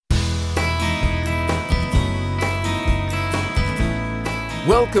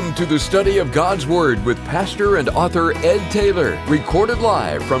Welcome to the study of God's Word with pastor and author Ed Taylor, recorded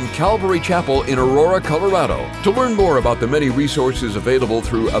live from Calvary Chapel in Aurora, Colorado. To learn more about the many resources available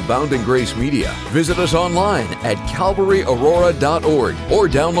through Abounding Grace Media, visit us online at calvaryaurora.org or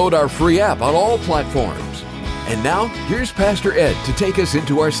download our free app on all platforms. And now, here's Pastor Ed to take us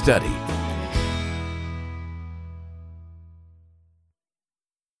into our study.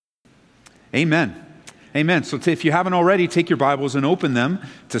 Amen. Amen. So if you haven't already, take your Bibles and open them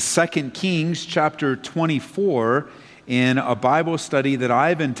to 2 Kings chapter 24 in a Bible study that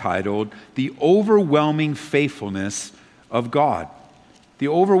I've entitled, The Overwhelming Faithfulness of God. The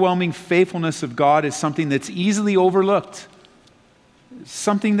overwhelming faithfulness of God is something that's easily overlooked,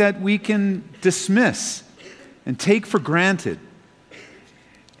 something that we can dismiss and take for granted.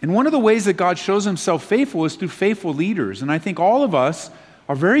 And one of the ways that God shows himself faithful is through faithful leaders. And I think all of us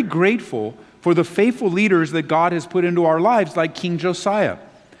are very grateful for the faithful leaders that God has put into our lives, like King Josiah.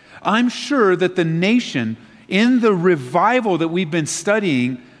 I'm sure that the nation, in the revival that we've been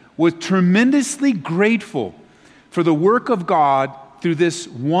studying, was tremendously grateful for the work of God through this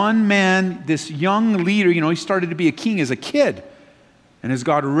one man, this young leader. You know, he started to be a king as a kid. And as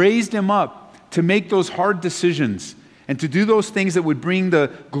God raised him up to make those hard decisions and to do those things that would bring the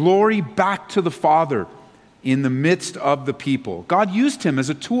glory back to the Father in the midst of the people. God used him as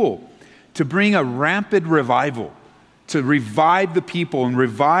a tool to bring a rampant revival, to revive the people and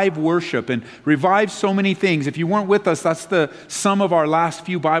revive worship and revive so many things. If you weren't with us, that's the sum of our last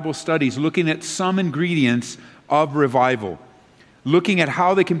few Bible studies, looking at some ingredients of revival, looking at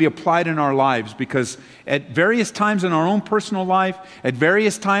how they can be applied in our lives, because at various times in our own personal life, at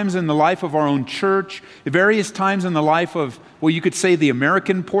various times in the life of our own church, at various times in the life of, well, you could say the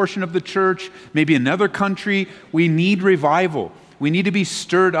American portion of the church, maybe another country, we need revival. We need to be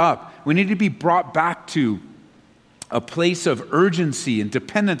stirred up. We need to be brought back to a place of urgency and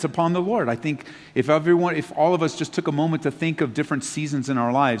dependence upon the Lord. I think if all of us just took a moment to think of different seasons in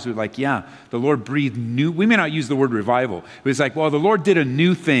our lives, we're like, yeah, the Lord breathed new. We may not use the word revival. It was like, well, the Lord did a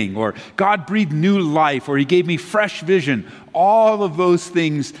new thing, or God breathed new life, or he gave me fresh vision. All of those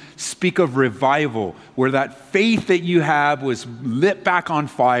things speak of revival, where that faith that you have was lit back on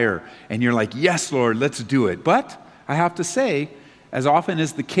fire, and you're like, yes, Lord, let's do it. But I have to say, as often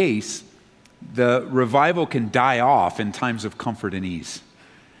is the case, the revival can die off in times of comfort and ease,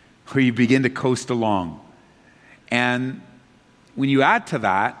 where you begin to coast along. And when you add to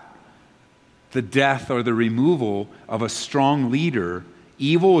that the death or the removal of a strong leader,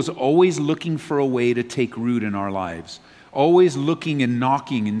 evil is always looking for a way to take root in our lives, always looking and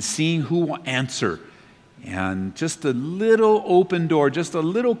knocking and seeing who will answer. And just a little open door, just a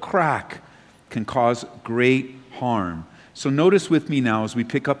little crack can cause great harm. So notice with me now as we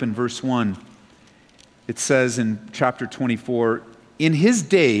pick up in verse 1, it says in chapter 24, in his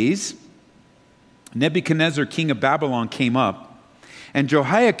days, Nebuchadnezzar, king of Babylon, came up, and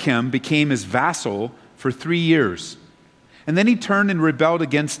Jehoiakim became his vassal for 3 years. And then he turned and rebelled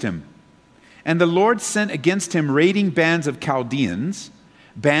against him. And the Lord sent against him raiding bands of Chaldeans,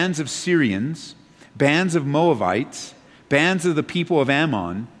 bands of Syrians, bands of Moabites, bands of the people of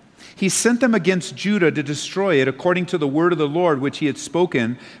Ammon. He sent them against Judah to destroy it according to the word of the Lord which he had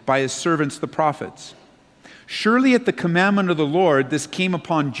spoken by his servants the prophets. Surely at the commandment of the Lord this came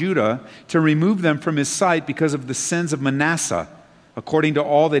upon Judah to remove them from his sight because of the sins of Manasseh, according to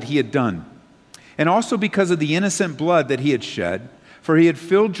all that he had done, and also because of the innocent blood that he had shed, for he had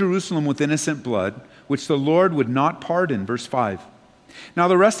filled Jerusalem with innocent blood, which the Lord would not pardon. Verse 5. Now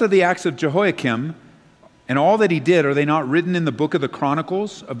the rest of the acts of Jehoiakim and all that he did, are they not written in the book of the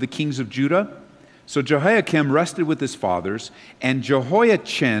Chronicles of the kings of Judah? So Jehoiakim rested with his fathers, and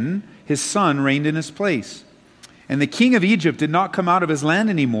Jehoiachin, his son, reigned in his place. And the king of Egypt did not come out of his land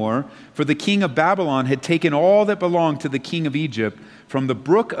anymore, for the king of Babylon had taken all that belonged to the king of Egypt, from the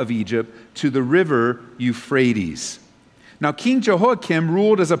brook of Egypt to the river Euphrates. Now King Jehoiakim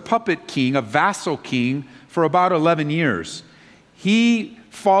ruled as a puppet king, a vassal king, for about 11 years. He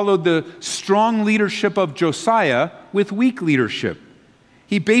followed the strong leadership of Josiah with weak leadership.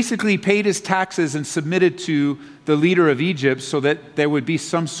 He basically paid his taxes and submitted to the leader of Egypt so that there would be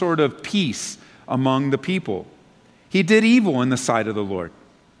some sort of peace among the people. He did evil in the sight of the Lord.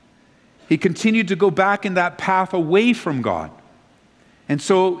 He continued to go back in that path away from God. And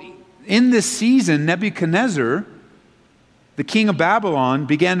so in this season, Nebuchadnezzar, the king of Babylon,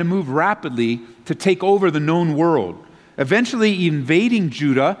 began to move rapidly to take over the known world, eventually invading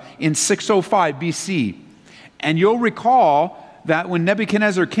Judah in 605 BC. And you'll recall that when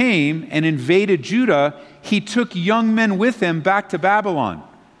Nebuchadnezzar came and invaded Judah, he took young men with him back to Babylon.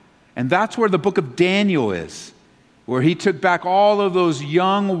 And that's where the book of Daniel is, where he took back all of those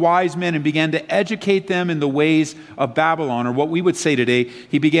young wise men and began to educate them in the ways of Babylon, or what we would say today,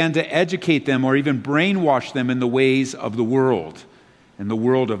 he began to educate them or even brainwash them in the ways of the world and the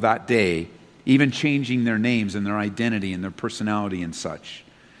world of that day, even changing their names and their identity and their personality and such.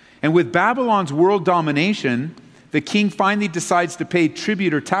 And with Babylon's world domination, the king finally decides to pay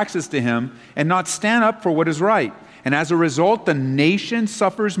tribute or taxes to him and not stand up for what is right. And as a result, the nation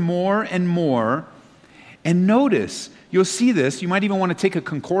suffers more and more. And notice, you'll see this, you might even want to take a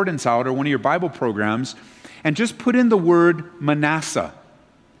concordance out or one of your Bible programs and just put in the word Manasseh.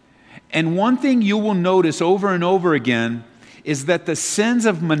 And one thing you will notice over and over again is that the sins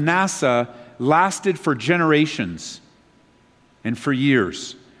of Manasseh lasted for generations and for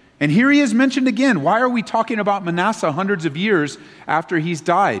years. And here he is mentioned again. Why are we talking about Manasseh hundreds of years after he's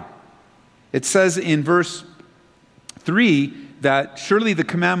died? It says in verse 3 that surely the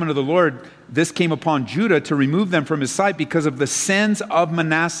commandment of the Lord, this came upon Judah to remove them from his sight because of the sins of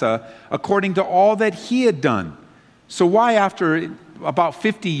Manasseh, according to all that he had done. So why, after about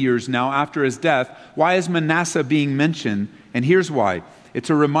 50 years now after his death, why is Manasseh being mentioned? And here's why. It's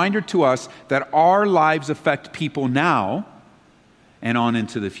a reminder to us that our lives affect people now and on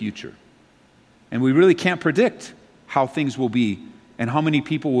into the future. And we really can't predict how things will be and how many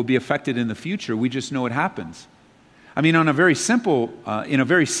people will be affected in the future. We just know it happens. I mean, in a very simple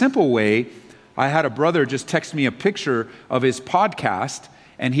way, I had a brother just text me a picture of his podcast,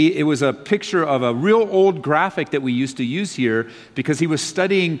 and it was a picture of a real old graphic that we used to use here because he was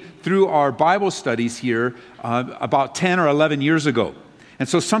studying through our Bible studies here about 10 or 11 years ago. And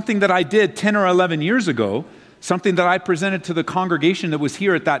so something that I did 10 or 11 years ago, something that I presented to the congregation that was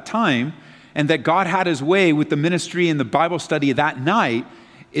here at that time, and that God had his way with the ministry and the Bible study that night,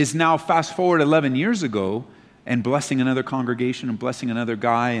 is now fast forward 11 years ago, and blessing another congregation and blessing another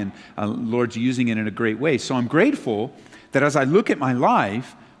guy, and Lord's using it in a great way. So I'm grateful that as I look at my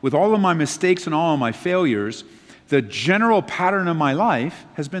life, with all of my mistakes and all of my failures, the general pattern of my life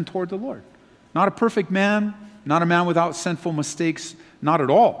has been toward the Lord. Not a perfect man, not a man without sinful mistakes, not at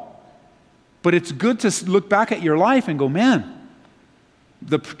all. But it's good to look back at your life and go, man,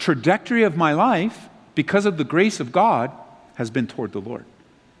 the trajectory of my life, because of the grace of God, has been toward the Lord.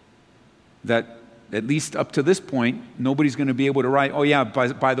 That at least up to this point, nobody's going to be able to write, oh yeah,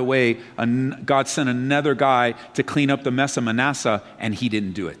 by the way, God sent another guy to clean up the mess of Manasseh, and he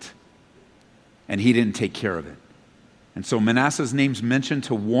didn't do it. And he didn't take care of it. And so Manasseh's name's mentioned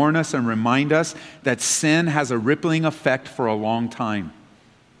to warn us and remind us that sin has a rippling effect for a long time.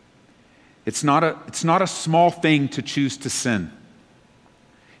 It's not a small thing to choose to sin.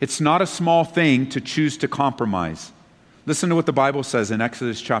 It's not a small thing to choose to compromise. Listen to what the Bible says in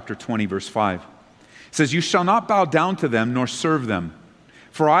Exodus chapter 20, verse 5. It says, "You shall not bow down to them nor serve them.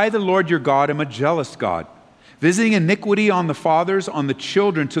 For I, the Lord your God, am a jealous God, visiting iniquity on the fathers, on the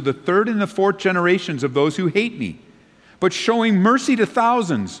children, to the third and the fourth generations of those who hate me, but showing mercy to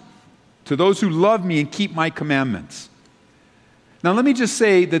thousands, to those who love me and keep my commandments." Now let me just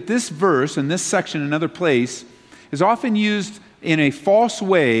say that this verse and this section, another place, is often used in a false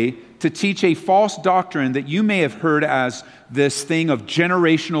way to teach a false doctrine that you may have heard as this thing of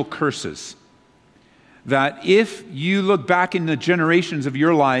generational curses. That if you look back in the generations of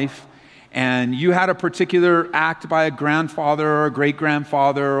your life and you had a particular act by a grandfather or a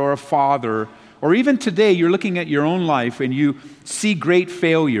great-grandfather or a father, or even today you're looking at your own life and you see great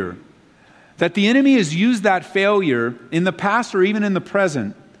failure, that the enemy has used that failure in the past or even in the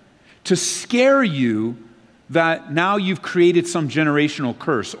present to scare you that now you've created some generational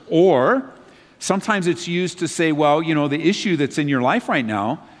curse. Or sometimes it's used to say, well, you know, the issue that's in your life right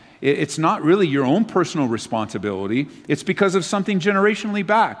now, it's not really your own personal responsibility. It's because of something generationally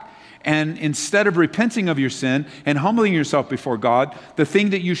back. And instead of repenting of your sin and humbling yourself before God, the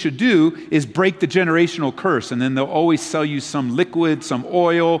thing that you should do is break the generational curse. And then they'll always sell you some liquid, some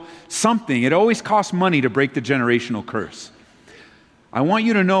oil, something. It always costs money to break the generational curse. I want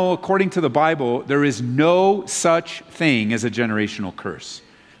you to know, according to the Bible, there is no such thing as a generational curse.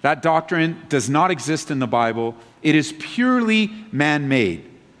 That doctrine does not exist in the Bible. It is purely man-made.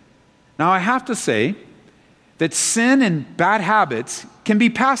 Now, I have to say that sin and bad habits can be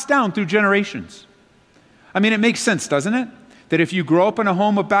passed down through generations. I mean, it makes sense, doesn't it? That if you grow up in a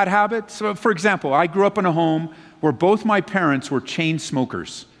home of bad habits, so for example, I grew up in a home where both my parents were chain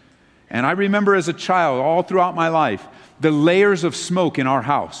smokers. And I remember as a child, all throughout my life, the layers of smoke in our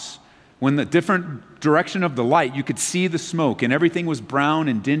house. When the different direction of the light, you could see the smoke, and everything was brown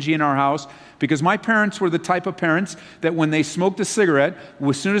and dingy in our house, because my parents were the type of parents that when they smoked a cigarette,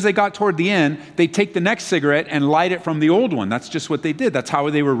 as soon as they got toward the end, they'd take the next cigarette and light it from the old one. That's just what they did. That's how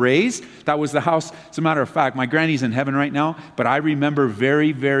they were raised. That was the house. As a matter of fact, my granny's in heaven right now, but I remember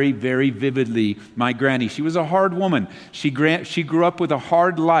very, very, very vividly my granny. She was a hard woman. She grew up with a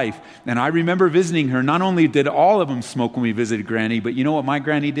hard life, and I remember visiting her. Not only did all of them smoke when we visited Granny, but you know what my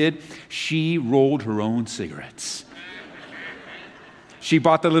granny did? She rolled her own cigarettes. She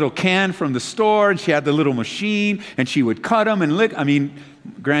bought the little can from the store, and she had the little machine, and she would cut them and lick. I mean,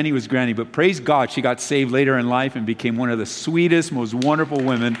 Granny was Granny, but praise God, she got saved later in life and became one of the sweetest, most wonderful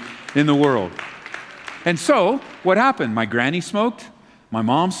women in the world. And so, what happened? My granny smoked, my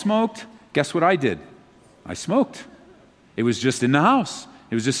mom smoked. Guess what I did? I smoked. It was just in the house.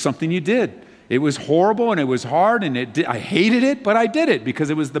 It was just something you did. It was horrible and it was hard and I hated it, but I did it because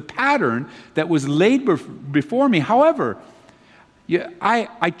it was the pattern that was laid before me. However,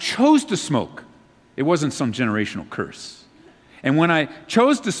 I chose to smoke. It wasn't some generational curse. And when I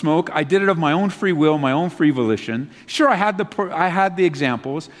chose to smoke, I did it of my own free will, my own free volition. Sure, I had the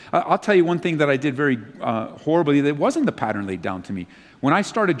examples. I'll tell you one thing that I did very horribly that wasn't the pattern laid down to me. When I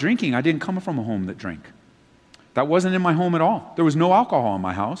started drinking, I didn't come from a home that drank. That wasn't in my home at all. There was no alcohol in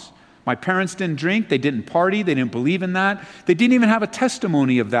my house. My parents didn't drink. They didn't party. They didn't believe in that. They didn't even have a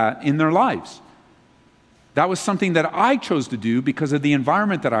testimony of that in their lives. That was something that I chose to do because of the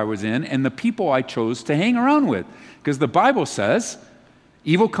environment that I was in and the people I chose to hang around with. Because the Bible says,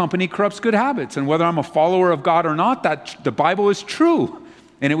 evil company corrupts good habits. And whether I'm a follower of God or not, that the Bible is true.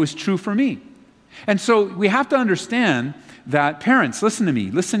 And it was true for me. And so we have to understand that, parents, listen to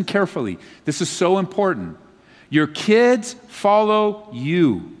me. Listen carefully. This is so important. Your kids follow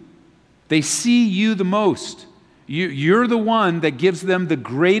you. They see you the most. You're the one that gives them the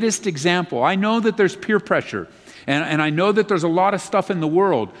greatest example. I know that there's peer pressure, and I know that there's a lot of stuff in the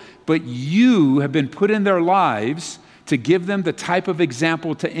world, but you have been put in their lives to give them the type of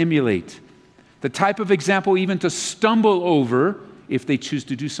example to emulate, the type of example even to stumble over if they choose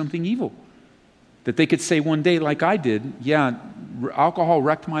to do something evil. That they could say one day, like I did, yeah, alcohol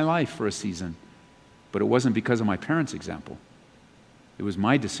wrecked my life for a season, but it wasn't because of my parents' example. It was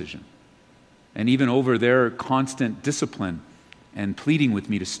my decision. And even over their constant discipline and pleading with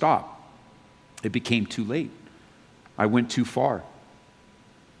me to stop, it became too late. I went too far.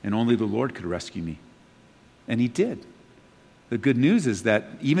 And only the Lord could rescue me. And He did. The good news is that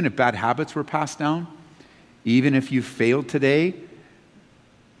even if bad habits were passed down, even if you failed today,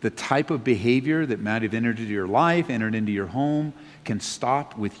 the type of behavior that might have entered into your life, entered into your home, can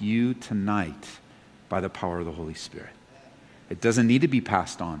stop with you tonight by the power of the Holy Spirit. It doesn't need to be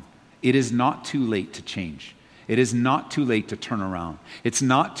passed on. It is not too late to change. It is not too late to turn around. It's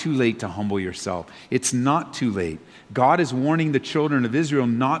not too late to humble yourself. It's not too late. God is warning the children of Israel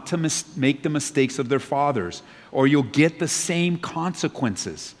not to make the mistakes of their fathers, or you'll get the same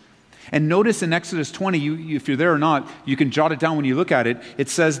consequences. And notice in Exodus 20, if you're there or not, you can jot it down when you look at it. It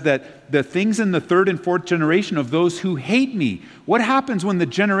says that the things in the third and fourth generation of those who hate me, what happens when the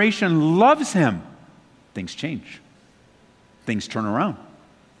generation loves Him? Things change. Things turn around.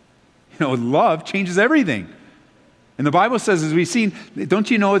 Love changes everything. And the Bible says, as we've seen, don't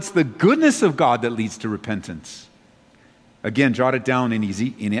you know it's the goodness of God that leads to repentance? Again, jot it down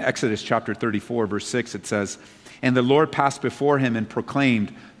in Exodus chapter 34, verse 6, it says, "And the Lord passed before him and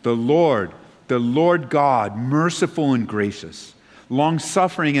proclaimed, the Lord God, merciful and gracious,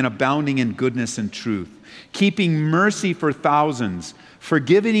 long-suffering and abounding in goodness and truth, keeping mercy for thousands,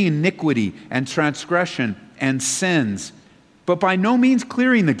 forgiving iniquity and transgression and sins, but by no means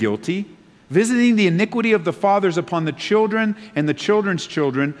clearing the guilty, visiting the iniquity of the fathers upon the children and the children's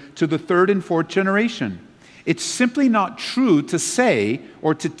children to the third and fourth generation." It's simply not true to say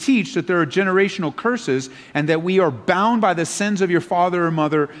or to teach that there are generational curses and that we are bound by the sins of your father or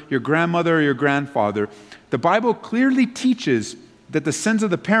mother, your grandmother or your grandfather. The Bible clearly teaches that the sins of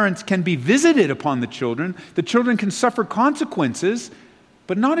the parents can be visited upon the children. The children can suffer consequences,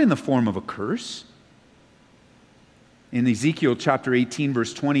 but not in the form of a curse. In Ezekiel chapter 18,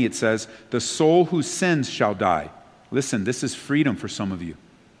 verse 20, it says, "The soul who sins shall die." Listen, this is freedom for some of you.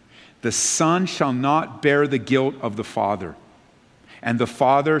 "The son shall not bear the guilt of the father, and the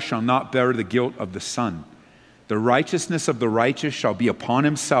father shall not bear the guilt of the son. The righteousness of the righteous shall be upon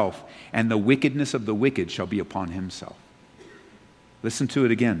himself, and the wickedness of the wicked shall be upon himself." Listen to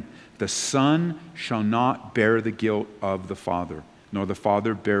it again. "The son shall not bear the guilt of the father, nor the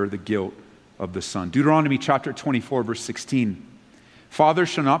father bear the guilt of the son." Deuteronomy chapter 24, verse 16. "Fathers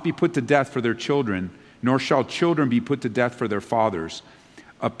shall not be put to death for their children, nor shall children be put to death for their fathers.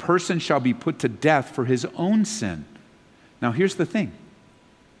 a person shall be put to death for his own sin. Now here's the thing.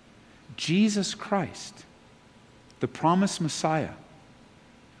 Jesus Christ, the promised Messiah,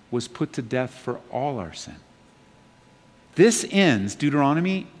 was put to death for all our sin. This ends,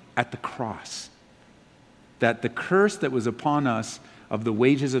 Deuteronomy, at the cross. That the curse that was upon us of the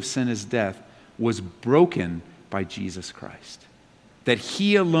wages of sin is death was broken by Jesus Christ. That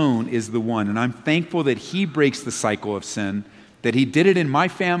he alone is the one. And I'm thankful that he breaks the cycle of sin, that he did it in my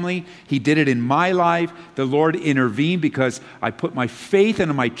family, he did it in my life. The Lord intervened because I put my faith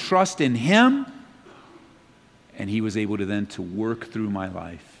and my trust in him, and he was able to then to work through my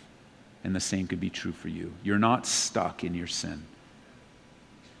life. And the same could be true for you. You're not stuck in your sin.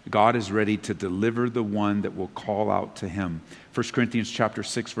 God is ready to deliver the one that will call out to him. 1 Corinthians chapter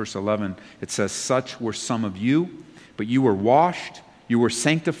 6, verse 11, it says, "Such were some of you, but you were washed, you were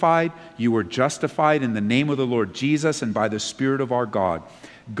sanctified, you were justified in the name of the Lord Jesus and by the Spirit of our God."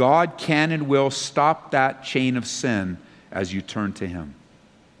 God can and will stop that chain of sin as you turn to him.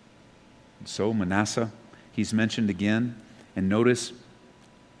 And so Manasseh, he's mentioned again. And notice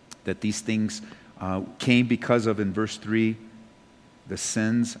that these things came because of, in verse 3, the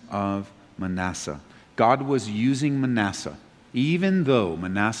sins of Manasseh. God was using Manasseh. Even though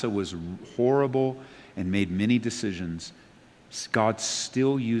Manasseh was horrible and made many decisions, God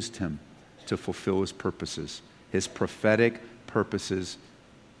still used him to fulfill his purposes, his prophetic purposes,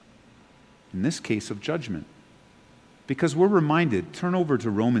 in this case of judgment. Because we're reminded, turn over to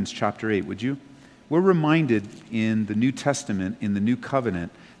Romans chapter 8, would you? We're reminded in the New Testament, in the New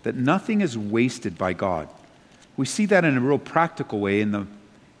Covenant, that nothing is wasted by God. We see that in a real practical way in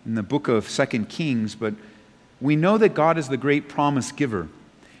the book of 2 Kings, but we know that God is the great promise giver.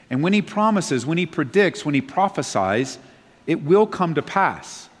 And when he promises, when he predicts, when he prophesies, it will come to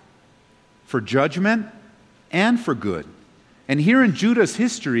pass for judgment and for good. And here in Judah's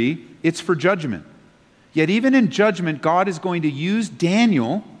history, it's for judgment. Yet even in judgment, God is going to use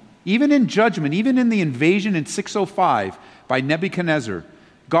Daniel, even in judgment, even in the invasion in 605 by Nebuchadnezzar,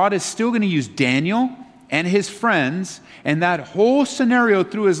 God is still going to use Daniel and his friends and that whole scenario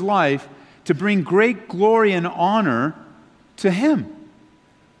through his life to bring great glory and honor to him.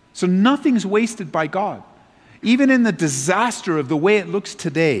 So nothing's wasted by God. Even in the disaster of the way it looks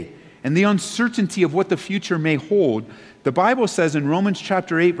today and the uncertainty of what the future may hold, the Bible says in Romans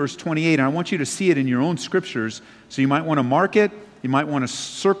chapter 8, verse 28, and I want you to see it in your own scriptures, so you might want to mark it, you might want to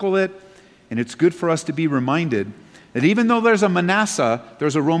circle it, and it's good for us to be reminded that even though there's a Manasseh,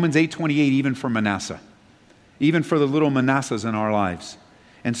 there's a Romans 8:28 even for Manasseh, even for the little Manassehs in our lives.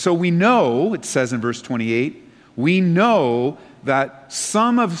 And so we know, it says in verse 28, we know that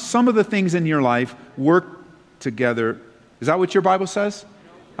some of the things in your life work together. Is that what your Bible says?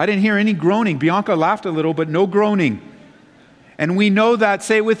 I didn't hear any groaning. Bianca laughed a little, but no groaning. And we know that,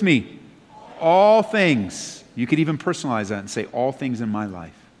 say it with me, all things. You could even personalize that and say, all things in my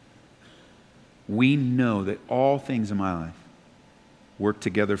life. We know that all things in my life work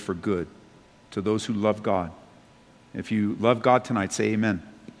together for good to those who love God. If you love God tonight, say amen.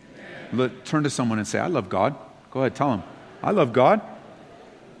 Turn to someone and say, I love God. Go ahead, tell them, I love God.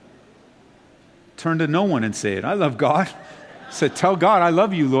 Turn to no one and say it. I love God. Say, tell God, I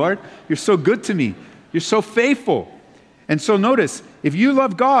love you, Lord. You're so good to me. You're so faithful. And so notice, if you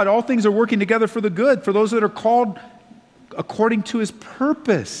love God, all things are working together for the good, for those that are called according to his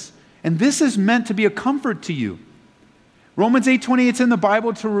purpose. And this is meant to be a comfort to you. Romans 8:28 is in the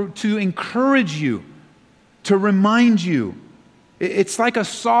Bible to encourage you, to remind you. It's like a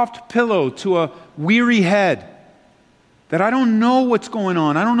soft pillow to a weary head. That I don't know what's going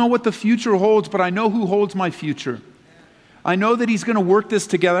on. I don't know what the future holds, but I know who holds my future. I know that he's going to work this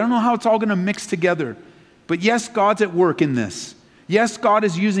together. I don't know how it's all going to mix together. But yes, God's at work in this. Yes, God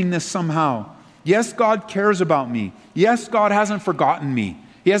is using this somehow. Yes, God cares about me. Yes, God hasn't forgotten me.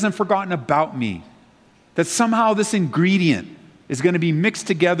 He hasn't forgotten about me. That somehow this ingredient is going to be mixed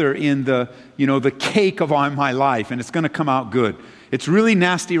together in the cake of my life, and it's going to come out good. It's really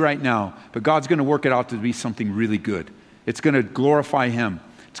nasty right now, but God's going to work it out to be something really good. It's going to glorify him.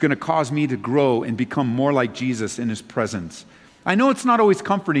 It's going to cause me to grow and become more like Jesus in his presence. I know it's not always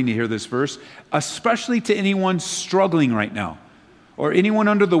comforting to hear this verse, especially to anyone struggling right now, or anyone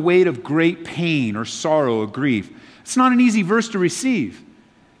under the weight of great pain or sorrow or grief. It's not an easy verse to receive.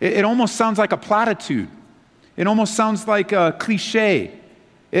 It almost sounds like a platitude. It almost sounds like a cliche.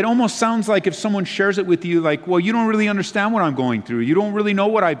 It almost sounds like if someone shares it with you, like, well, you don't really understand what I'm going through. You don't really know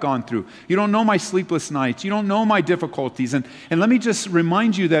what I've gone through. You don't know my sleepless nights. You don't know my difficulties. And let me just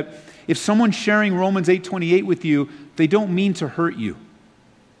remind you that if someone's sharing Romans 8:28 with you, they don't mean to hurt you.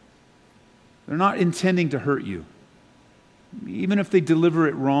 They're not intending to hurt you. even if they deliver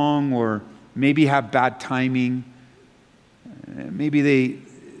it wrong or maybe have bad timing, maybe they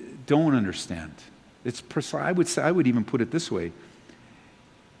don't understand. I would even put it this way.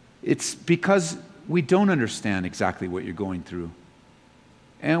 It's because we don't understand exactly what you're going through.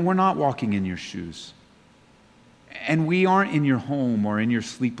 And we're not walking in your shoes. And we aren't in your home or in your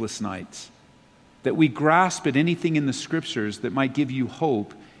sleepless nights. That we grasp at anything in the scriptures that might give you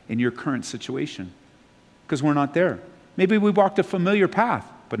hope in your current situation. Because we're not there. Maybe we walked a familiar path,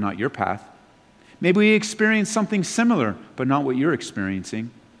 but not your path. Maybe we experienced something similar, but not what you're experiencing.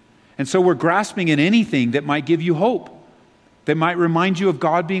 And so we're grasping at anything that might give you hope, that might remind you of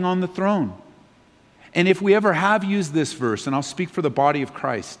God being on the throne. And if we ever have used this verse, and I'll speak for the body of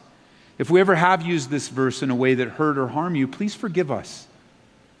Christ, if we ever have used this verse in a way that hurt or harm you, please forgive us.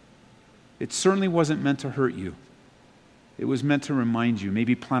 It certainly wasn't meant to hurt you. It was meant to remind you,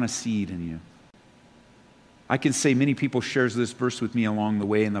 maybe plant a seed in you. I can say many people shares this verse with me along the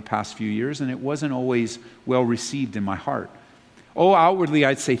way in the past few years, and it wasn't always well received in my heart. Oh, outwardly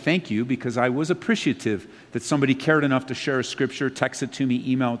I'd say thank you because I was appreciative that somebody cared enough to share a scripture, text it to me,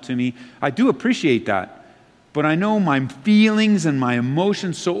 email it to me. I do appreciate that. But I know my feelings and my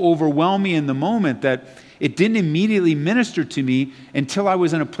emotions so overwhelm me in the moment that it didn't immediately minister to me until I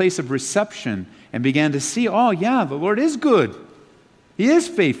was in a place of reception and began to see, oh yeah, the Lord is good. He is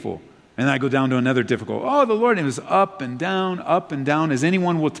faithful. And then I go down to another difficult. Oh, the Lord, it was up and down, as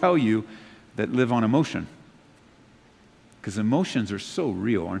anyone will tell you that live on emotion. Because emotions are so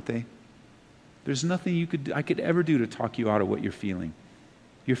real, aren't they? There's nothing I could ever do to talk you out of what you're feeling.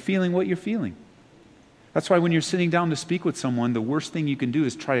 You're feeling what you're feeling. That's why when you're sitting down to speak with someone, the worst thing you can do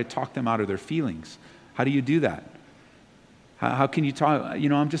is try to talk them out of their feelings. How do you do that? How can you talk,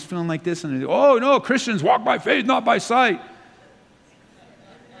 I'm just feeling like this, and oh no, Christians walk by faith, not by sight.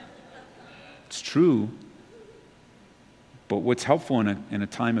 It's true. But what's helpful in a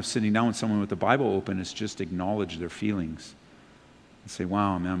time of sitting down with someone with the Bible open is just acknowledge their feelings. And say,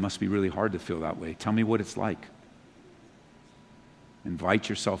 wow, man, it must be really hard to feel that way. Tell me what it's like. Invite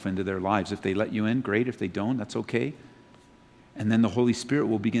yourself into their lives. If they let you in, great. If they don't, that's okay. And then the Holy Spirit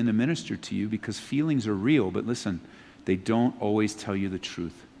will begin to minister to you because feelings are real. But listen, they don't always tell you the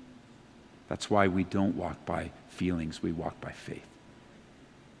truth. That's why we don't walk by feelings. We walk by faith.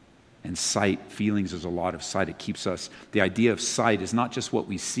 And sight, feelings, is a lot of sight. It keeps us, the idea of sight is not just what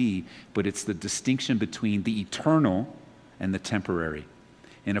we see, but it's the distinction between the eternal and the temporary.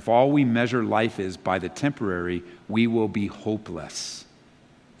 And if all we measure life is by the temporary, we will be hopeless.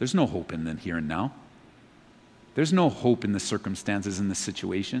 There's no hope in the here and now. There's no hope in the circumstances and the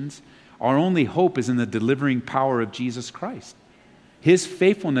situations. Our only hope is in the delivering power of Jesus Christ. His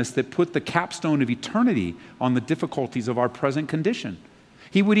faithfulness that put the capstone of eternity on the difficulties of our present condition.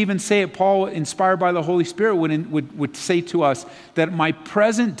 He would even say it, Paul, inspired by the Holy Spirit, would say to us that my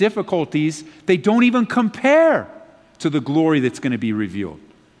present difficulties, they don't even compare to the glory that's going to be revealed.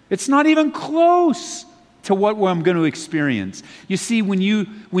 It's not even close to what I'm going to experience. You see, when you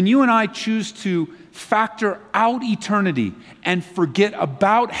and I choose to factor out eternity and forget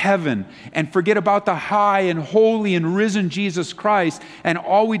about heaven and forget about the high and holy and risen Jesus Christ, and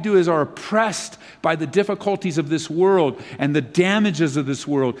all we do is are oppressed by the difficulties of this world and the damages of this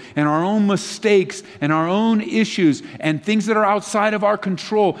world and our own mistakes and our own issues and things that are outside of our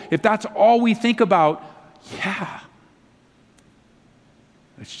control, if that's all we think about,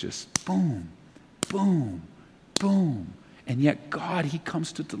 it's just boom, boom, boom. And yet God, He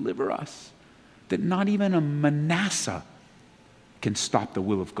comes to deliver us. That not even a Manasseh can stop the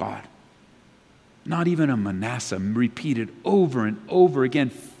will of God. Not even a Manasseh, repeated over and over again,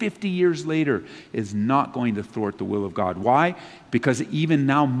 50 years later, is not going to thwart the will of God. Why? Because even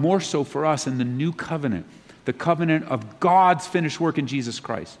now, more so for us in the new covenant, the covenant of God's finished work in Jesus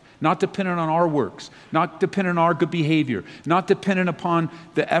Christ, not dependent on our works, not dependent on our good behavior, not dependent upon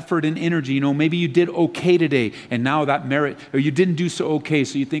the effort and energy. Maybe you did okay today, and now that merit, or you didn't do so okay,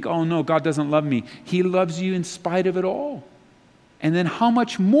 so you think, oh no, God doesn't love me. He loves you in spite of it all. And then how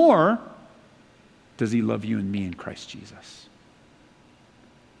much more does He love you and me in Christ Jesus?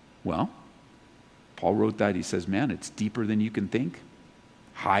 Well, Paul wrote that. He says, man, it's deeper than you can think,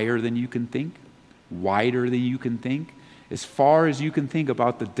 higher than you can think, wider than you can think. As far as you can think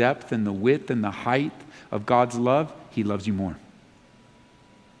about the depth and the width and the height of God's love, He loves you more.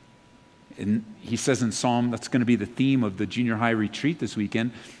 And he says in Psalm, that's going to be the theme of the junior high retreat this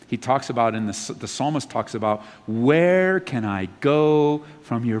weekend. He talks about, and the psalmist talks about, where can I go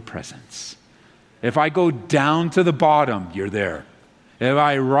from your presence? If I go down to the bottom, you're there. If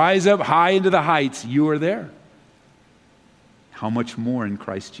I rise up high into the heights, you are there. How much more in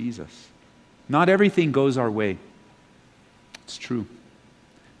Christ Jesus? Not everything goes our way. It's true.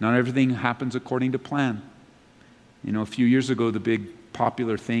 Not everything happens according to plan. You know, a few years ago, the big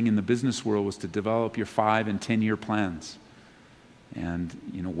popular thing in the business world was to develop your 5 and 10-year plans. And,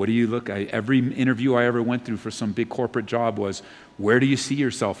 you know, what do you look at? Every interview I ever went through for some big corporate job was, where do you see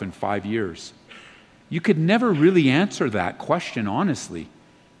yourself in 5 years? You could never really answer that question honestly,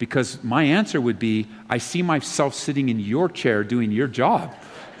 because my answer would be, I see myself sitting in your chair doing your job.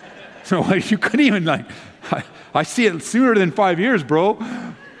 So you couldn't even I see it sooner than 5 years, bro.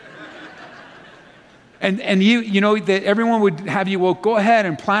 And you know, that everyone would have you, well, go ahead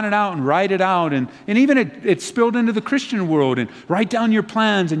and plan it out and write it out. And even it spilled into the Christian world, and write down your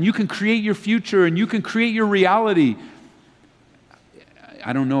plans, and you can create your future, and you can create your reality.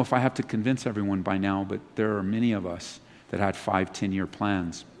 I don't know if I have to convince everyone by now, but there are many of us that had 5, 10-year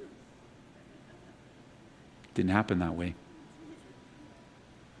plans. Didn't happen that way.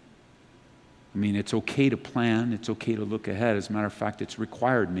 I mean, it's okay to plan. It's okay to look ahead. As a matter of fact, it's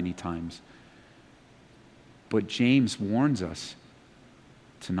required many times. But James warns us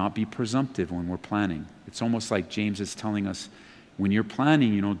to not be presumptive when we're planning. It's almost like James is telling us, when you're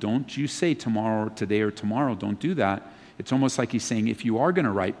planning, you know, don't you say tomorrow or today or tomorrow. Don't do that. It's almost like he's saying, if you are going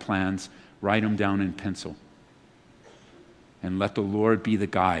to write plans, write them down in pencil. And let the Lord be the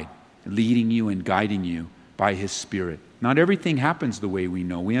guide, leading you and guiding you by His Spirit. Not everything happens the way we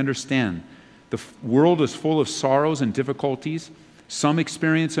know. We understand. The world is full of sorrows and difficulties. Some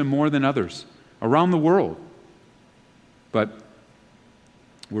experience them more than others around the world. But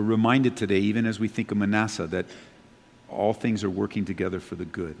we're reminded today, even as we think of Manasseh, that all things are working together for the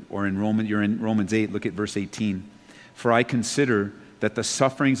good. Or you're in Romans 8, look at verse 18. For I consider that the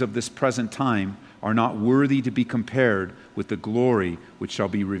sufferings of this present time are not worthy to be compared with the glory which shall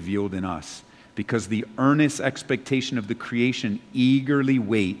be revealed in us. Because the earnest expectation of the creation eagerly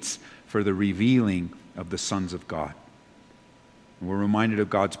waits for the revealing of the sons of God. And we're reminded of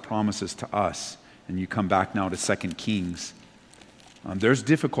God's promises to us. And you come back now to 2 Kings. There's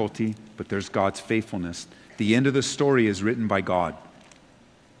difficulty, but there's God's faithfulness. The end of the story is written by God.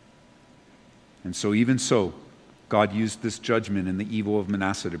 And so even so, God used this judgment and the evil of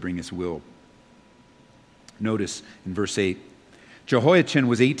Manasseh to bring His will. Notice in verse 8, Jehoiachin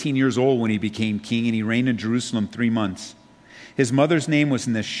was 18 years old when he became king, and he reigned in Jerusalem 3 months. His mother's name was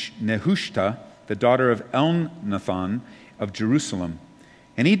Nehushta, the daughter of Elnathan of Jerusalem.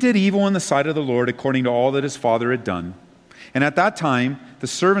 And he did evil in the sight of the Lord according to all that his father had done. And at that time, the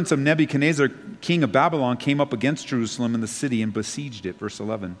servants of Nebuchadnezzar, king of Babylon, came up against Jerusalem and the city and besieged it. Verse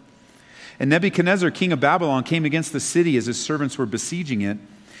 11. And Nebuchadnezzar, king of Babylon, came against the city as his servants were besieging it.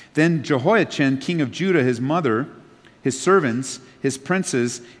 Then Jehoiachin, king of Judah, his mother, his servants, his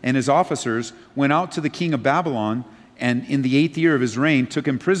princes, and his officers went out to the king of Babylon, and in the 8th year of his reign took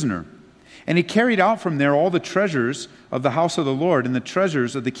him prisoner. And he carried out from there all the treasures of the house of the Lord and the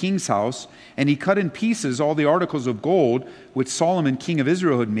treasures of the king's house, and he cut in pieces all the articles of gold which Solomon king of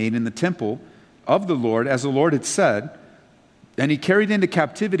Israel had made in the temple of the Lord, as the Lord had said. And he carried into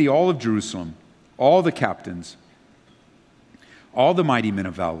captivity all of Jerusalem, all the captains, all the mighty men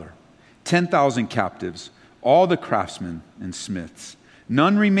of valor, 10,000 captives, all the craftsmen and smiths.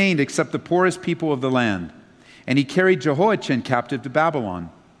 None remained except the poorest people of the land. And he carried Jehoiachin captive to Babylon.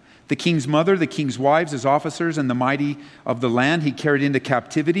 The king's mother, the king's wives, his officers, and the mighty of the land he carried into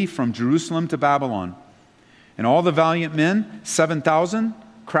captivity from Jerusalem to Babylon. And all the valiant men, 7,000,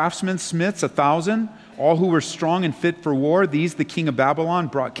 craftsmen, smiths, 1,000, all who were strong and fit for war, these the king of Babylon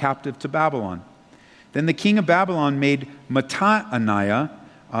brought captive to Babylon. Then the king of Babylon made Mattaniah,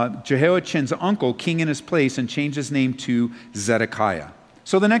 Jehoiachin's uncle, king in his place, and changed his name to Zedekiah.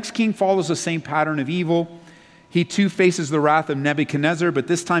 So the next king follows the same pattern of evil. He too faces the wrath of Nebuchadnezzar, but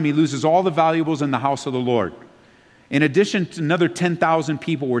this time he loses all the valuables in the house of the Lord. In addition, another 10,000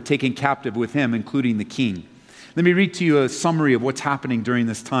 people were taken captive with him, including the king. Let me read to you a summary of what's happening during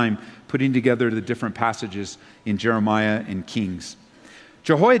this time, putting together the different passages in Jeremiah and Kings.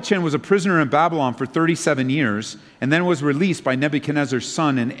 Jehoiachin was a prisoner in Babylon for 37 years and then was released by Nebuchadnezzar's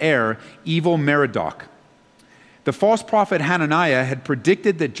son and heir, evil Merodach. The false prophet Hananiah had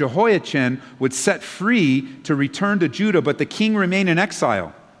predicted that Jehoiachin would set free to return to Judah, but the king remained in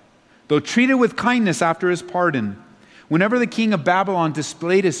exile, though treated with kindness after his pardon. Whenever the king of Babylon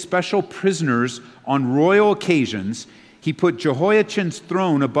displayed his special prisoners on royal occasions, he put Jehoiachin's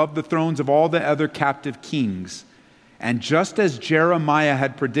throne above the thrones of all the other captive kings. And just as Jeremiah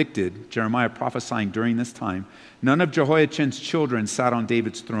had predicted, Jeremiah prophesying during this time, none of Jehoiachin's children sat on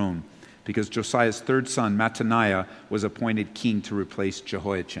David's throne, because Josiah's third son, Mattaniah, was appointed king to replace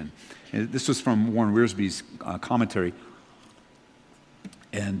Jehoiachin. And this was from Warren Wiersbe's commentary.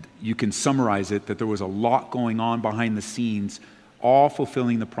 And you can summarize it that there was a lot going on behind the scenes, all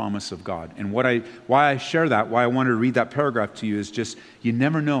fulfilling the promise of God. And why I share that, why I wanted to read that paragraph to you is just, you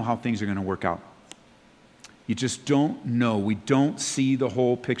never know how things are going to work out. You just don't know. We don't see the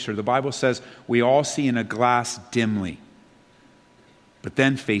whole picture. The Bible says we all see in a glass dimly, but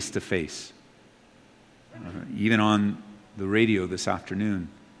then face to face. Even on the radio this afternoon,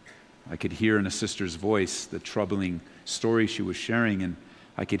 I could hear in a sister's voice the troubling story she was sharing, and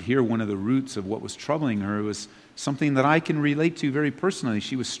I could hear one of the roots of what was troubling her. It was something that I can relate to very personally.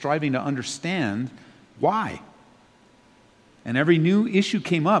 She was striving to understand why. And every new issue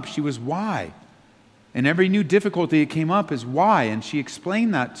came up, she was why. And every new difficulty that came up is why. And she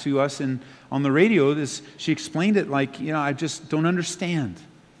explained that to us on the radio. She explained it like, I just don't understand.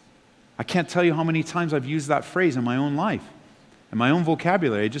 I can't tell you how many times I've used that phrase in my own life, in my own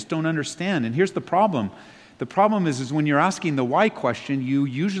vocabulary. I just don't understand. And here's the problem. The problem is when you're asking the why question, you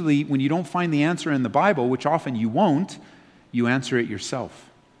usually, when you don't find the answer in the Bible, which often you won't, you answer it yourself.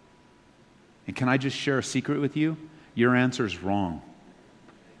 And can I just share a secret with you? Your answer is wrong.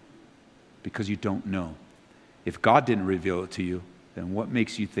 Because you don't know. If God didn't reveal it to you, then what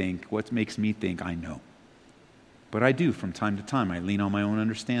makes me think I know? But I do from time to time. I lean on my own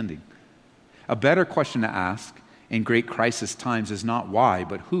understanding. A better question to ask in great crisis times is not why,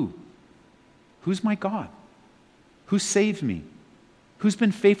 but who? Who's my God? Who saved me? Who's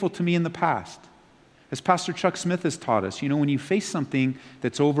been faithful to me in the past? As Pastor Chuck Smith has taught us, when you face something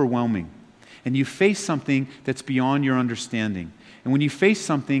that's overwhelming, and you face something that's beyond your understanding, and when you face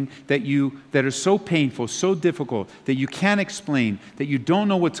something that is so painful, so difficult, that you can't explain, that you don't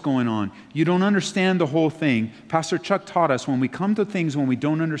know what's going on, you don't understand the whole thing, Pastor Chuck taught us when we come to things when we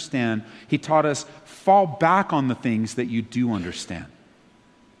don't understand, he taught us fall back on the things that you do understand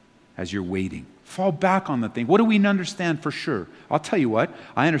as you're waiting. Fall back on the thing. What do we understand for sure? I'll tell you what,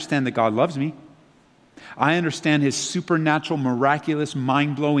 I understand that God loves me. I understand His supernatural, miraculous,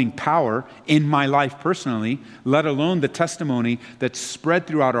 mind-blowing power in my life personally, let alone the testimony that's spread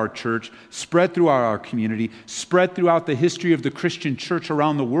throughout our church, spread throughout our community, spread throughout the history of the Christian church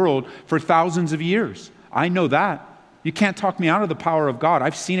around the world for thousands of years. I know that. You can't talk me out of the power of God.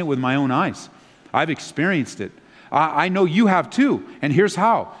 I've seen it with my own eyes. I've experienced it. I know you have too. And here's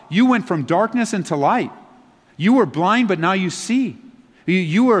how. You went from darkness into light. You were blind, but now you see.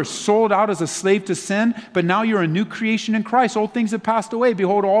 You were sold out as a slave to sin, but now you're a new creation in Christ. Old things have passed away.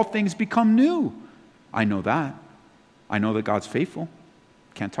 Behold, all things become new. I know that. I know that God's faithful.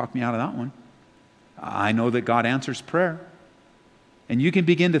 Can't talk me out of that one. I know that God answers prayer. And you can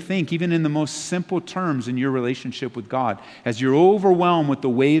begin to think, even in the most simple terms in your relationship with God, as you're overwhelmed with the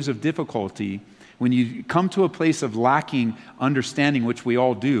waves of difficulty, when you come to a place of lacking understanding, which we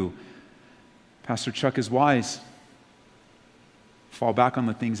all do, Pastor Chuck is wise. Fall back on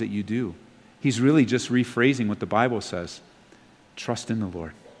the things that you do. He's really just rephrasing what the Bible says. Trust in the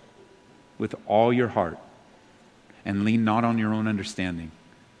Lord with all your heart and lean not on your own understanding.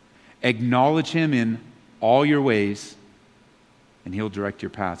 Acknowledge Him in all your ways and He'll direct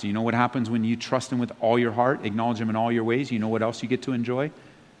your paths. You know what happens when you trust Him with all your heart, acknowledge Him in all your ways? You know what else you get to enjoy?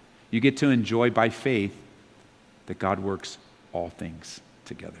 You get to enjoy by faith that God works all things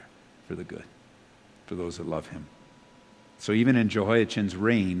together for the good, for those that love Him. So even in Jehoiachin's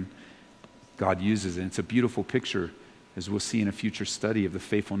reign, God uses it. It's a beautiful picture, as we'll see in a future study, of the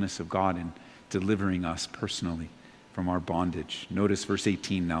faithfulness of God in delivering us personally from our bondage. Notice verse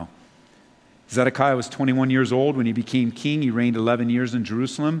 18 now. Zedekiah was 21 years old when he became king. He reigned 11 years in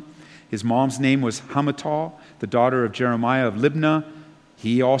Jerusalem. His mom's name was Hamutal, the daughter of Jeremiah of Libnah.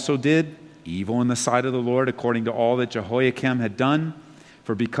 He also did evil in the sight of the Lord, according to all that Jehoiakim had done.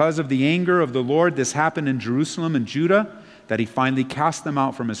 For because of the anger of the Lord, this happened in Jerusalem and Judah, that He finally cast them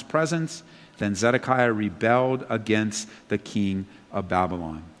out from His presence. Then Zedekiah rebelled against the king of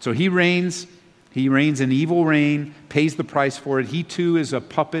Babylon. So he reigns an evil reign, pays the price for it. He too is a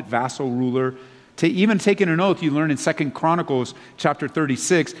puppet vassal ruler. Even taking an oath, you learn in 2 Chronicles chapter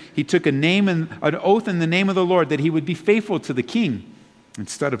 36, he took an oath in the name of the Lord that he would be faithful to the king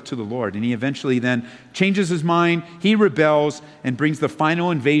instead of to the Lord. And he eventually then changes his mind, he rebels, and brings the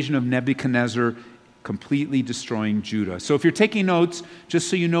final invasion of Nebuchadnezzar, completely destroying Judah. So if you're taking notes, just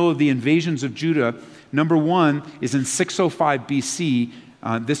so you know the invasions of Judah, number one is in 605 BC.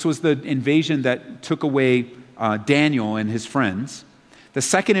 This was the invasion that took away Daniel and his friends. The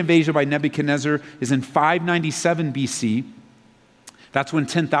second invasion by Nebuchadnezzar is in 597 BC. That's when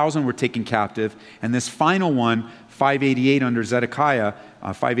 10,000 were taken captive. And this final one, 588 under Zedekiah,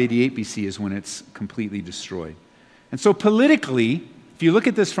 588 BC is when it's completely destroyed. And so politically, If you look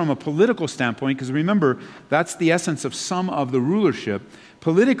at this from a political standpoint, because remember, that's the essence of some of the rulership,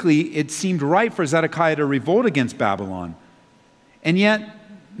 politically, it seemed right for Zedekiah to revolt against Babylon. And yet,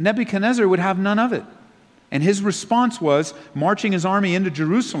 Nebuchadnezzar would have none of it. And his response was marching his army into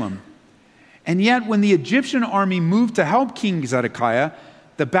Jerusalem. And yet, when the Egyptian army moved to help King Zedekiah,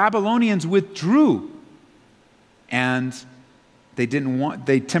 the Babylonians withdrew. And they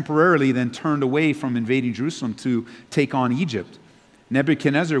temporarily then turned away from invading Jerusalem to take on Egypt.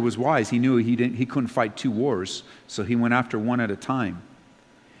 Nebuchadnezzar was wise. He knew he couldn't fight two wars, so he went after one at a time.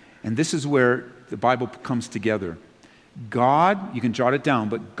 And this is where the Bible comes together. God, you can jot it down,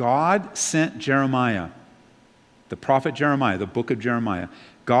 but God sent Jeremiah, the prophet Jeremiah, the book of Jeremiah.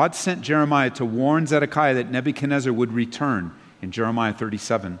 God sent Jeremiah to warn Zedekiah that Nebuchadnezzar would return in Jeremiah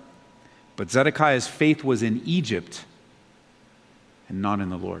 37. But Zedekiah's faith was in Egypt and not in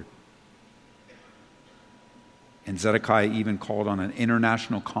the Lord. And Zedekiah even called on an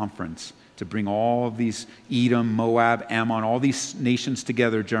international conference to bring all of these Edom, Moab, Ammon, all these nations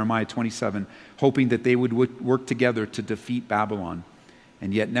together, Jeremiah 27, hoping that they would work together to defeat Babylon.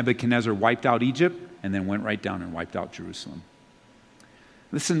 And yet Nebuchadnezzar wiped out Egypt and then went right down and wiped out Jerusalem.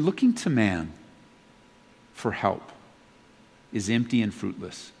 Listen, looking to man for help is empty and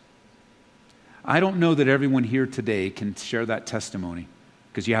fruitless. I don't know that everyone here today can share that testimony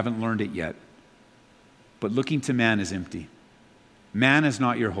because you haven't learned it yet. But looking to man is empty. Man is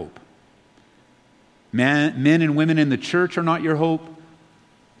not your hope. Men and women in the church are not your hope.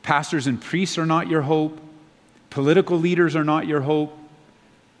 Pastors and priests are not your hope. Political leaders are not your hope.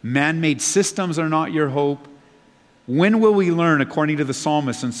 Man-made systems are not your hope. When will we learn, according to the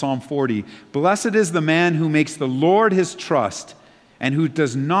psalmist in Psalm 40, blessed is the man who makes the Lord his trust and who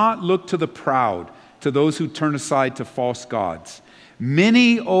does not look to the proud, to those who turn aside to false gods.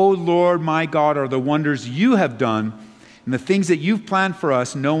 Many, O Lord my God, are the wonders you have done, and the things that you've planned for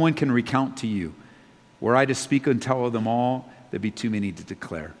us, no one can recount to you. Were I to speak and tell of them all, there'd be too many to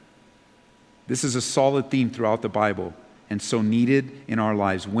declare. This is a solid theme throughout the Bible, and so needed in our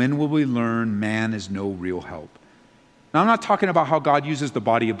lives. When will we learn man is no real help? Now, I'm not talking about how God uses the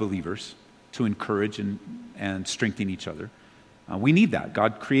body of believers to encourage and strengthen each other. We need that.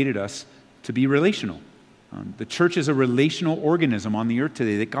 God created us to be relational. The church is a relational organism on the earth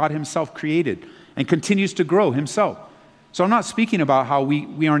today that God himself created and continues to grow himself. So I'm not speaking about how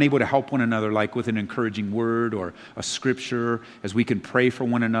we aren't able to help one another, like with an encouraging word or a scripture, as we can pray for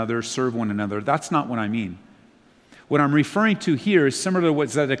one another, serve one another. That's not what I mean. What I'm referring to here is similar to what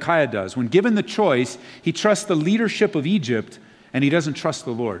Zedekiah does. When given the choice, he trusts the leadership of Egypt and he doesn't trust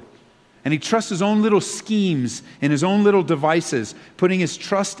the Lord. And he trusts his own little schemes and his own little devices, putting his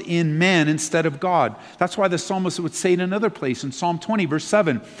trust in man instead of God. That's why the psalmist would say in another place in Psalm 20, verse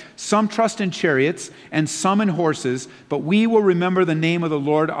 7, some trust in chariots and some in horses, but we will remember the name of the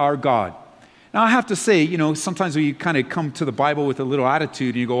Lord our God. Now I have to say, sometimes we kind of come to the Bible with a little attitude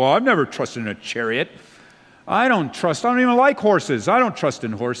and you go, I've never trusted in a chariot. I don't even like horses. I don't trust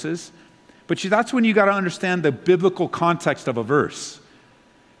in horses. But that's when you got to understand the biblical context of a verse.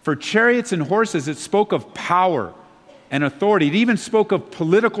 For chariots and horses, it spoke of power and authority. It even spoke of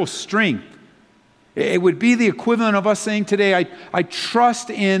political strength. It would be the equivalent of us saying today, I trust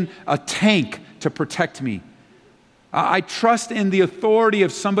in a tank to protect me. I trust in the authority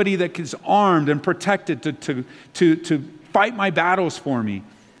of somebody that is armed and protected to fight my battles for me,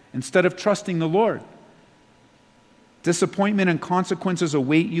 instead of trusting the Lord. Disappointment and consequences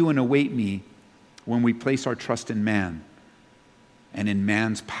await you and await me when we place our trust in man and in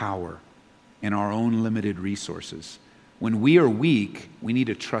man's power and our own limited resources. When we are weak, we need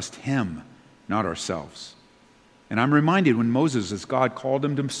to trust him, not ourselves. And I'm reminded when Moses, as God called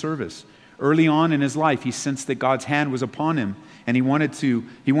him to service, early on in his life, he sensed that God's hand was upon him and he wanted to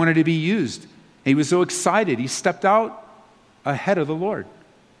be used. He was so excited. He stepped out ahead of the Lord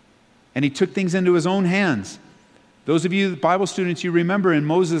and he took things into his own hands. Those of you Bible students, you remember in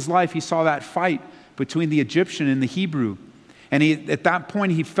Moses' life, he saw that fight between the Egyptian and the Hebrew. And at that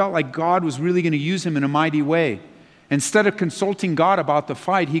point, he felt like God was really going to use him in a mighty way. Instead of consulting God about the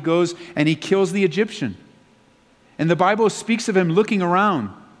fight, he goes and he kills the Egyptian. And the Bible speaks of him looking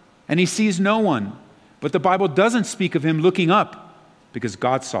around, and he sees no one. But the Bible doesn't speak of him looking up, because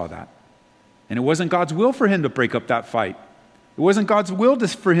God saw that. And it wasn't God's will for him to break up that fight. It wasn't God's will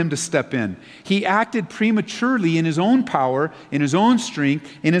for him to step in. He acted prematurely in his own power, in his own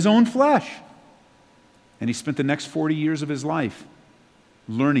strength, in his own flesh. And he spent the next 40 years of his life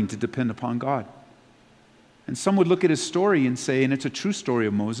learning to depend upon God. And some would look at his story and say, and it's a true story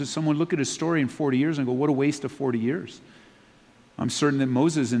of Moses, some would look at his story in 40 years and go, what a waste of 40 years. I'm certain that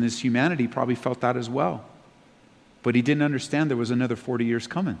Moses in his humanity probably felt that as well. But he didn't understand there was another 40 years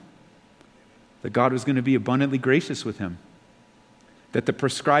coming. That God was going to be abundantly gracious with him. That the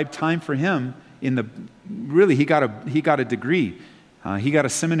prescribed time for him he got a degree. He got a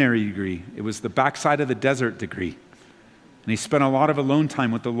seminary degree. It was the backside of the desert degree. And he spent a lot of alone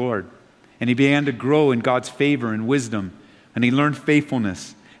time with the Lord. And he began to grow in God's favor and wisdom. And he learned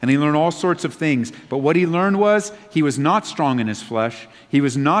faithfulness. And he learned all sorts of things. But what he learned was he was not strong in his flesh. He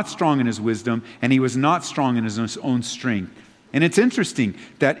was not strong in his wisdom. And he was not strong in his own strength. And it's interesting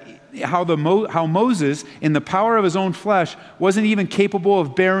that how Moses, in the power of his own flesh, wasn't even capable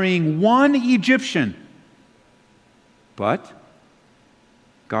of burying one Egyptian. But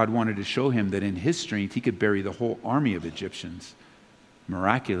God wanted to show him that in his strength, he could bury the whole army of Egyptians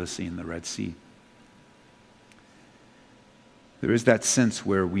miraculously in the Red Sea. There is that sense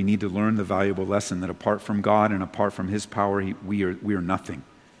where we need to learn the valuable lesson that apart from God and apart from his power, we are nothing.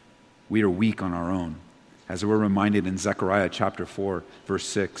 We are weak on our own. As we're reminded in Zechariah chapter 4, verse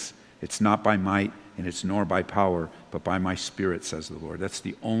 6, it's not by might and it's nor by power, but by my Spirit, says the Lord. That's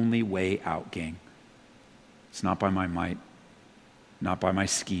the only way out, gang. It's not by my might, not by my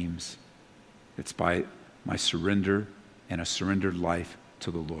schemes. It's by my surrender and a surrendered life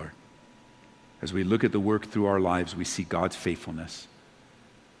to the Lord. As we look at the work through our lives, we see God's faithfulness.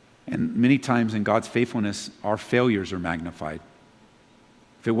 And many times in God's faithfulness, our failures are magnified.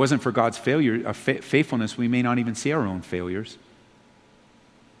 If it wasn't for God's faithfulness, we may not even see our own failures.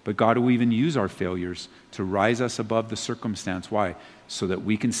 But God will even use our failures to rise us above the circumstance. Why? So that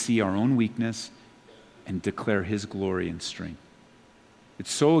we can see our own weakness and declare his glory and strength.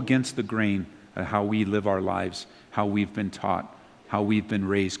 It's so against the grain of how we live our lives, how we've been taught, how we've been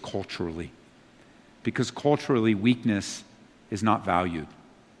raised culturally. Because culturally, weakness is not valued.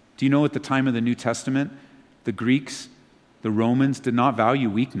 Do you know at the time of the New Testament, the Greeks, the Romans did not value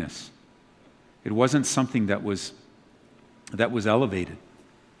weakness. It wasn't something that was elevated.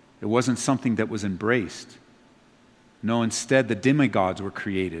 It wasn't something that was embraced. No, instead, the demigods were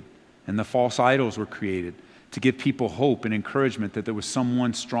created and the false idols were created to give people hope and encouragement that there was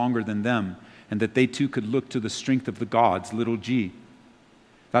someone stronger than them and that they too could look to the strength of the gods, little g.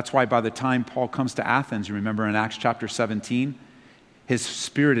 That's why by the time Paul comes to Athens, you remember in Acts chapter 17, his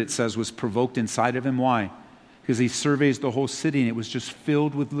spirit, it says, was provoked inside of him. Why? Because he surveys the whole city and it was just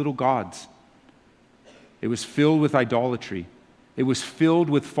filled with little gods. It was filled with idolatry. It was filled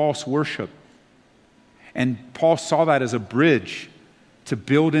with false worship. And Paul saw that as a bridge to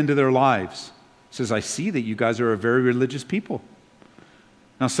build into their lives. He says, I see that you guys are a very religious people.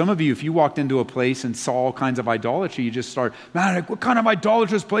 Now, some of you, if you walked into a place and saw all kinds of idolatry, you just start, man, what kind of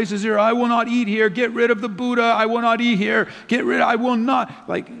idolatrous place is here? I will not eat here. Get rid of the Buddha. I will not eat here. I will not.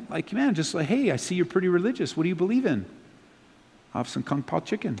 Like, man, just like, hey, I see you're pretty religious. What do you believe in? I'll have some Kung Pao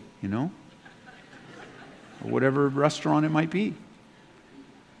chicken, or whatever restaurant it might be.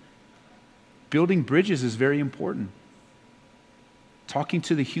 Building bridges is very important. Talking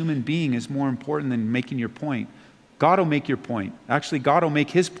to the human being is more important than making your point. God will make your point. Actually, God will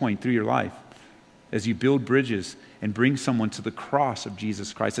make his point through your life as you build bridges and bring someone to the cross of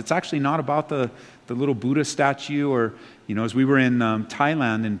Jesus Christ. It's actually not about the little Buddha statue or, as we were in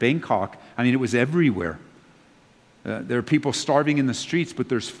Thailand and Bangkok, it was everywhere. There are people starving in the streets, but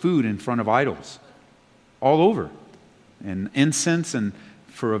there's food in front of idols all over. And incense, and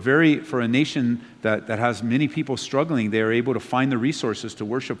for a nation that has many people struggling, they are able to find the resources to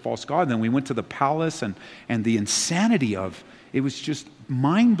worship false God. Then we went to the palace and the insanity of it was just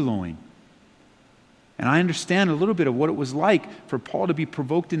mind-blowing. And I understand a little bit of what it was like for Paul to be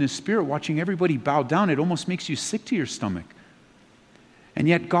provoked in his spirit, watching everybody bow down. It almost makes you sick to your stomach. And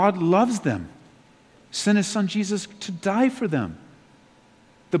yet God loves them. Sent his son Jesus to die for them.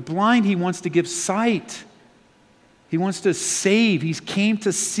 The blind he wants to give sight. He wants to save. He came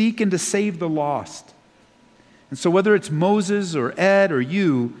to seek and to save the lost. And so whether it's Moses or Ed or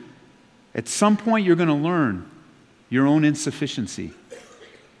you, at some point you're going to learn your own insufficiency.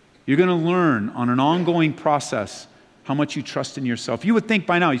 You're going to learn on an ongoing process how much you trust in yourself. You would think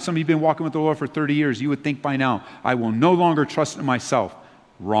by now, some of you have been walking with the Lord for 30 years, you would think by now, I will no longer trust in myself.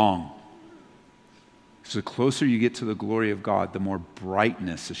 Wrong. So the closer you get to the glory of God, the more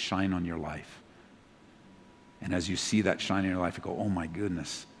brightness is shine on your life. And as you see that shine in your life, you go, oh my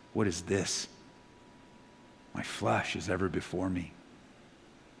goodness, what is this? My flesh is ever before me.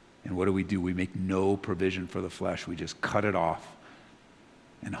 And what do? We make no provision for the flesh. We just cut it off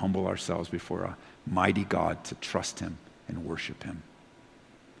and humble ourselves before a mighty God to trust him and worship him.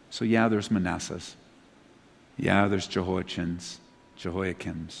 So yeah, there's Manassehs. Yeah, there's Jehoiakims.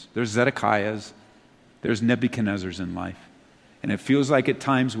 There's Zedekiahs. There's Nebuchadnezzars in life. And it feels like at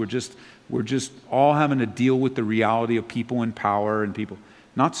times we're just all having to deal with the reality of people in power and people.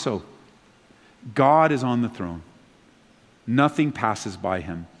 Not so. God is on the throne. Nothing passes by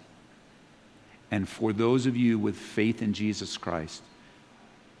him. And for those of you with faith in Jesus Christ,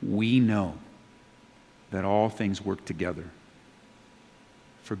 we know that all things work together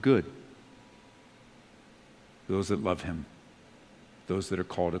for good. Those that love him, those that are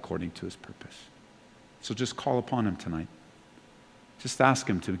called according to his purpose. So just call upon him tonight. Just ask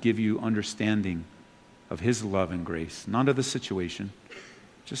him to give you understanding of his love and grace, not of the situation.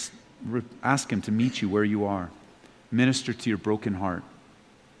 Just ask him to meet you where you are. Minister to your broken heart.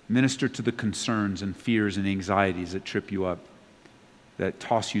 Minister to the concerns and fears and anxieties that trip you up, that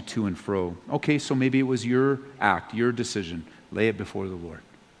toss you to and fro. Okay, so maybe it was your act, your decision. Lay it before the Lord.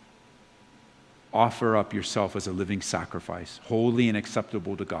 Offer up yourself as a living sacrifice, holy and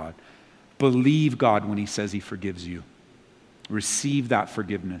acceptable to God. Believe God when he says he forgives you. Receive that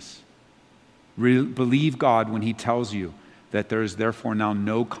forgiveness. Believe God when he tells you that there is therefore now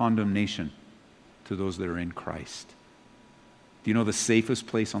no condemnation to those that are in Christ. Do you know the safest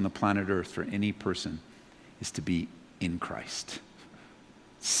place on the planet Earth for any person is to be in Christ?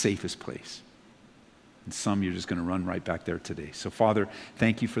 Safest place. And some you're just going to run right back there today. So Father,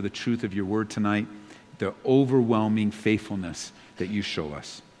 thank you for the truth of your word tonight, the overwhelming faithfulness that you show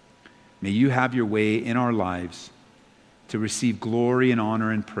us. May you have your way in our lives to receive glory and honor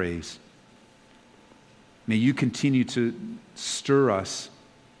and praise. May you continue to stir us,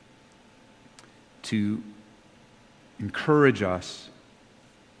 to encourage us,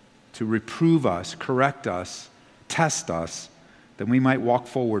 to reprove us, correct us, test us, that we might walk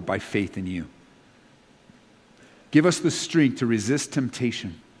forward by faith in you. Give us the strength to resist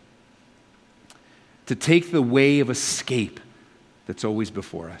temptation, to take the way of escape that's always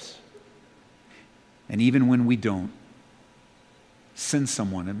before us. And even when we don't, send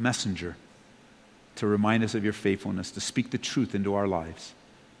someone, a messenger, to remind us of your faithfulness, to speak the truth into our lives.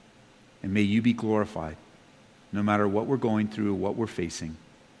 And may you be glorified, no matter what we're going through, what we're facing.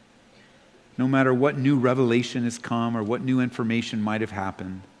 No matter what new revelation has come or what new information might have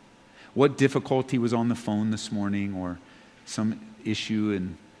happened, what difficulty was on the phone this morning or some issue,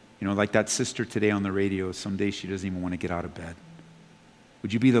 and like that sister today on the radio, some days she doesn't even want to get out of bed.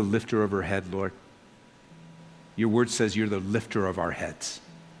 Would you be the lifter of her head, Lord? Your word says you're the lifter of our heads.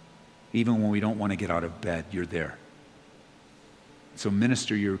 Even when we don't want to get out of bed, you're there. So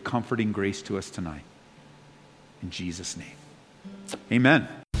minister your comforting grace to us tonight. In Jesus' name. Amen.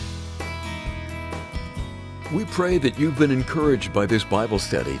 We pray that you've been encouraged by this Bible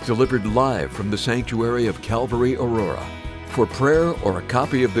study delivered live from the sanctuary of Calvary, Aurora. For prayer or a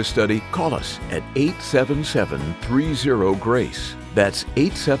copy of this study, call us at 877-30-GRACE. That's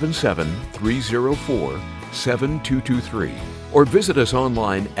 877-304-7223. Or visit us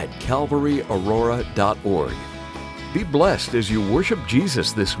online at calvaryaurora.org. Be blessed as you worship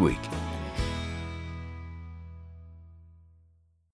Jesus this week.